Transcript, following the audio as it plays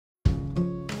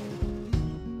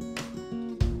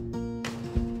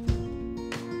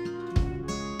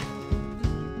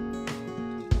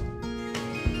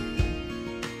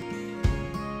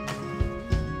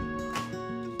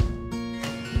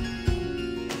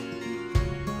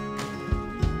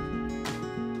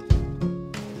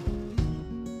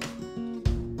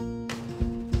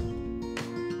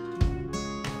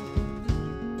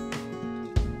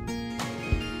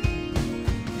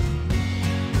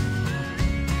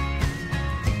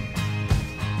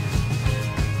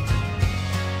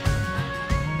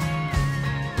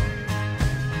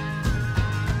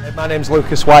My name's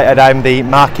Lucas Whitehead. I'm the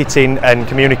Marketing and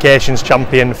Communications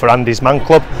Champion for Andy's Man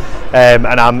Club, and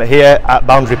I'm here at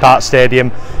Boundary Park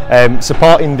Stadium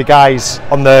supporting the guys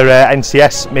on their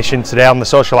NCS mission today on the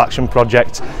Social Action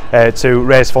Project to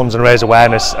raise funds and raise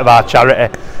awareness of our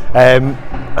charity.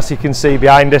 As you can see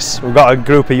behind us, we've got a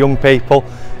group of young people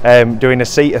doing a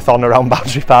Seat-a-thon around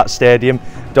Boundary Park Stadium.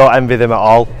 Don't envy them at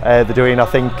all. They're doing, I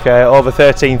think, over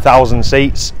 13,000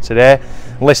 seats today,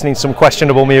 and listening to some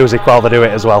questionable music while they do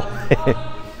it as well.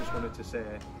 Just wanted to say,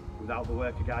 without the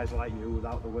work of guys like you,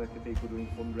 without the work of people doing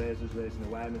fundraisers, raising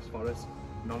awareness for us,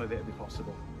 none of it would be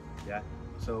possible. Yeah.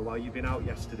 So while you've been out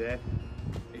yesterday,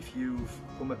 if you've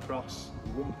come across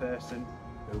one person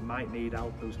who might need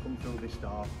help, who's come through this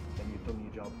door, then you've done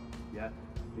your job. Yeah.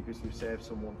 Because you've saved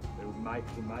someone who might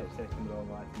have taken their own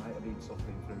life, might have been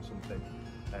suffering through something.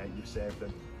 You've saved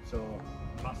them. So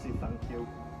massive thank you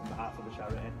on behalf of the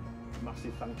charity.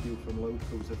 Massive thank you from Luke,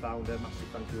 who's the founder. Massive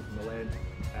thank you from Elaine,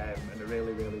 and a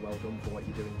really well done for what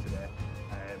you're doing today.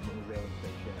 We really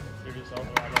appreciate it. Give yourself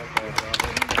a round of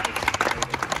applause.